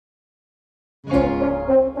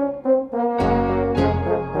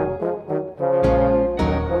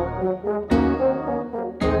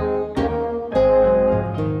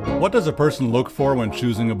a person look for when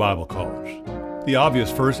choosing a Bible college? The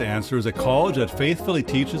obvious first answer is a college that faithfully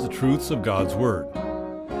teaches the truths of God's Word.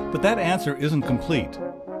 But that answer isn't complete.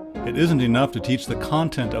 It isn't enough to teach the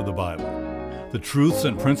content of the Bible. The truths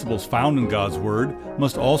and principles found in God's Word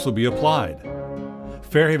must also be applied.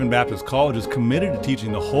 Fairhaven Baptist College is committed to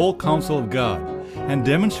teaching the whole counsel of God and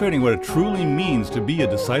demonstrating what it truly means to be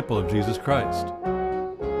a disciple of Jesus Christ.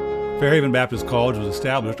 Fairhaven Baptist College was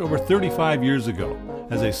established over 35 years ago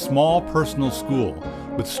as a small personal school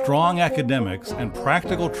with strong academics and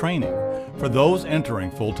practical training for those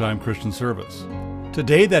entering full-time Christian service.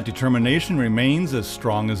 Today, that determination remains as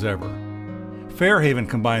strong as ever. Fairhaven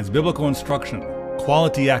combines biblical instruction,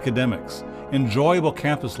 quality academics, enjoyable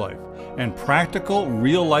campus life, and practical,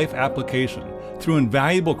 real-life application through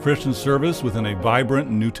invaluable Christian service within a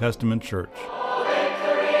vibrant New Testament church.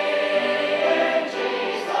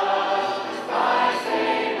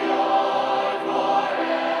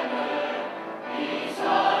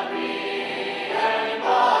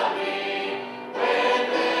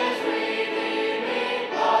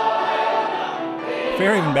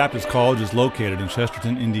 Fairhaven Baptist College is located in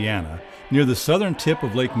Chesterton, Indiana, near the southern tip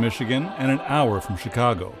of Lake Michigan and an hour from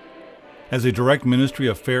Chicago. As a direct ministry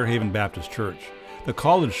of Fairhaven Baptist Church, the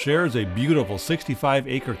college shares a beautiful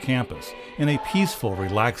 65-acre campus in a peaceful,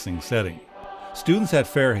 relaxing setting. Students at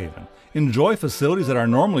Fairhaven enjoy facilities that are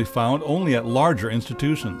normally found only at larger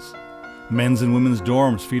institutions. Men's and women's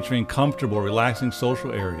dorms featuring comfortable, relaxing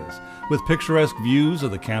social areas with picturesque views of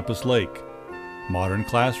the campus lake. Modern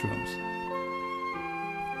classrooms.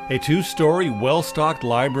 A 2-story, well-stocked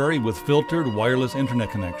library with filtered wireless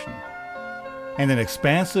internet connection, and an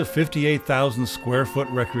expansive 58,000 square foot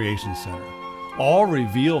recreation center, all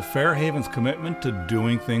reveal Fairhaven's commitment to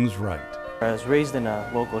doing things right. I was raised in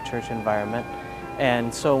a local church environment,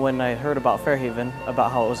 and so when I heard about Fairhaven,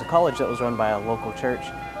 about how it was a college that was run by a local church,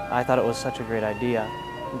 I thought it was such a great idea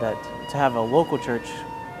that to have a local church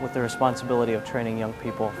with the responsibility of training young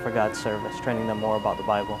people for God's service, training them more about the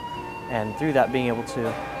Bible, and through that being able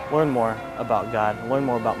to learn more about God, learn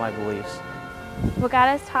more about my beliefs. What God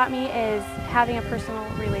has taught me is having a personal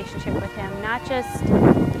relationship with Him, not just,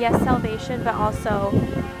 yes, salvation, but also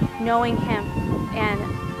knowing Him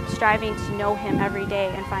and striving to know Him every day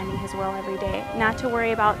and finding His will every day. Not to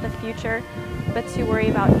worry about the future, but to worry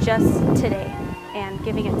about just today and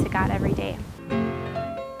giving it to God every day.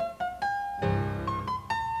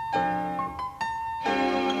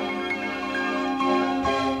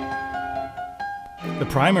 The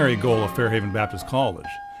primary goal of Fairhaven Baptist College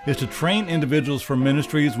is to train individuals for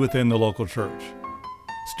ministries within the local church.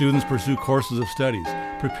 Students pursue courses of studies,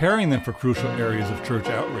 preparing them for crucial areas of church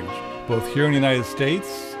outreach, both here in the United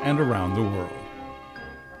States and around the world.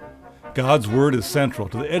 God's Word is central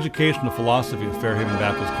to the educational philosophy of Fairhaven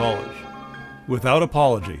Baptist College. Without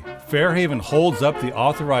apology, Fairhaven holds up the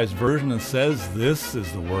authorized version and says this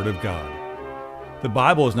is the Word of God. The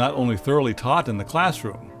Bible is not only thoroughly taught in the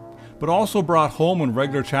classroom, but also brought home in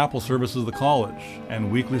regular chapel services of the college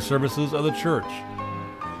and weekly services of the church.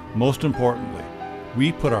 Most importantly,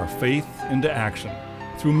 we put our faith into action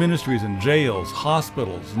through ministries in jails,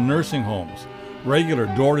 hospitals, nursing homes, regular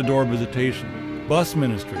door-to-door visitation, bus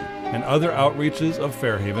ministry, and other outreaches of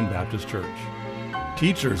Fairhaven Baptist Church.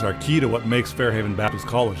 Teachers are key to what makes Fairhaven Baptist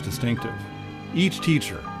College distinctive. Each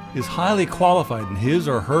teacher is highly qualified in his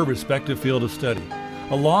or her respective field of study,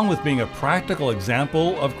 along with being a practical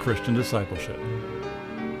example of Christian discipleship.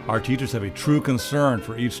 Our teachers have a true concern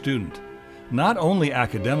for each student, not only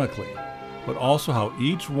academically, but also how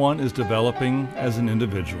each one is developing as an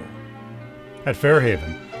individual. At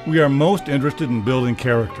Fairhaven, we are most interested in building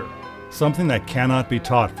character, something that cannot be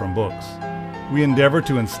taught from books. We endeavor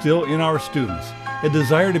to instill in our students a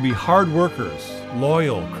desire to be hard workers,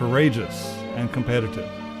 loyal, courageous, and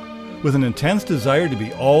competitive, with an intense desire to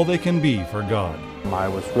be all they can be for God. I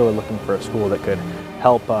was really looking for a school that could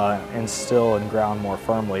help instill and ground more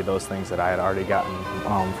firmly those things that I had already gotten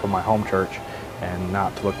from my home church, and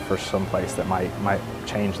not to look for some place that might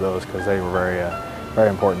change those, because they were very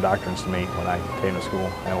important doctrines to me when I came to school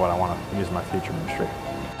and what I want to use in my future ministry.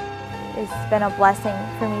 It's been a blessing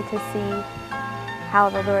for me to see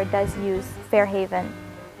how the Lord does use Fairhaven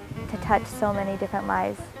to touch so many different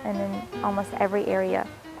lives and in almost every area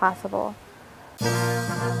possible.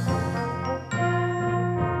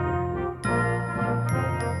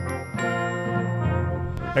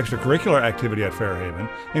 Extracurricular activity at Fairhaven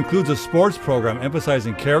includes a sports program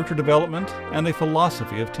emphasizing character development and a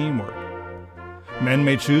philosophy of teamwork. Men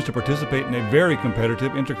may choose to participate in a very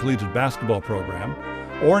competitive intercollegiate basketball program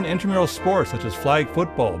or in intramural sports such as flag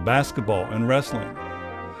football, basketball, and wrestling.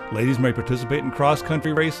 Ladies may participate in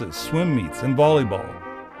cross-country races, swim meets, and volleyball.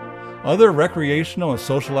 Other recreational and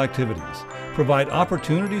social activities provide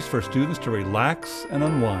opportunities for students to relax and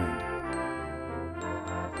unwind.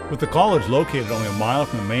 With the college located only a mile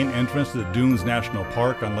from the main entrance to the Dunes National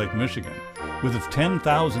Park on Lake Michigan, with its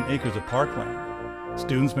 10,000 acres of parkland,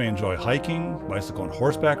 students may enjoy hiking, bicycle and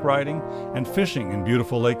horseback riding, and fishing in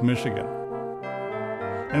beautiful Lake Michigan.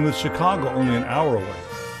 And with Chicago only an hour away,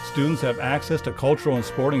 students have access to cultural and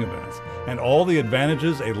sporting events and all the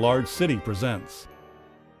advantages a large city presents.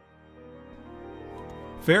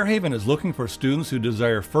 Fairhaven is looking for students who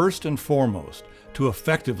desire first and foremost to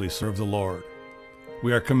effectively serve the Lord.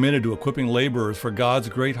 We are committed to equipping laborers for God's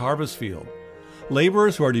great harvest field,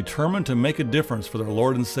 laborers who are determined to make a difference for their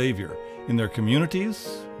Lord and Savior in their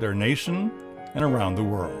communities, their nation, and around the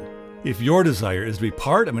world. If your desire is to be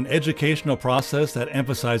part of an educational process that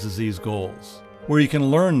emphasizes these goals, where you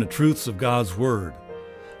can learn the truths of God's Word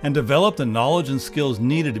and develop the knowledge and skills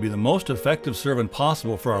needed to be the most effective servant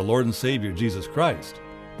possible for our Lord and Savior Jesus Christ,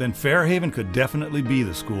 then Fairhaven could definitely be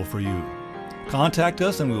the school for you. Contact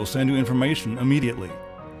us and we will send you information immediately.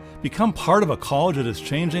 Become part of a college that is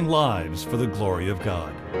changing lives for the glory of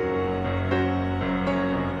God.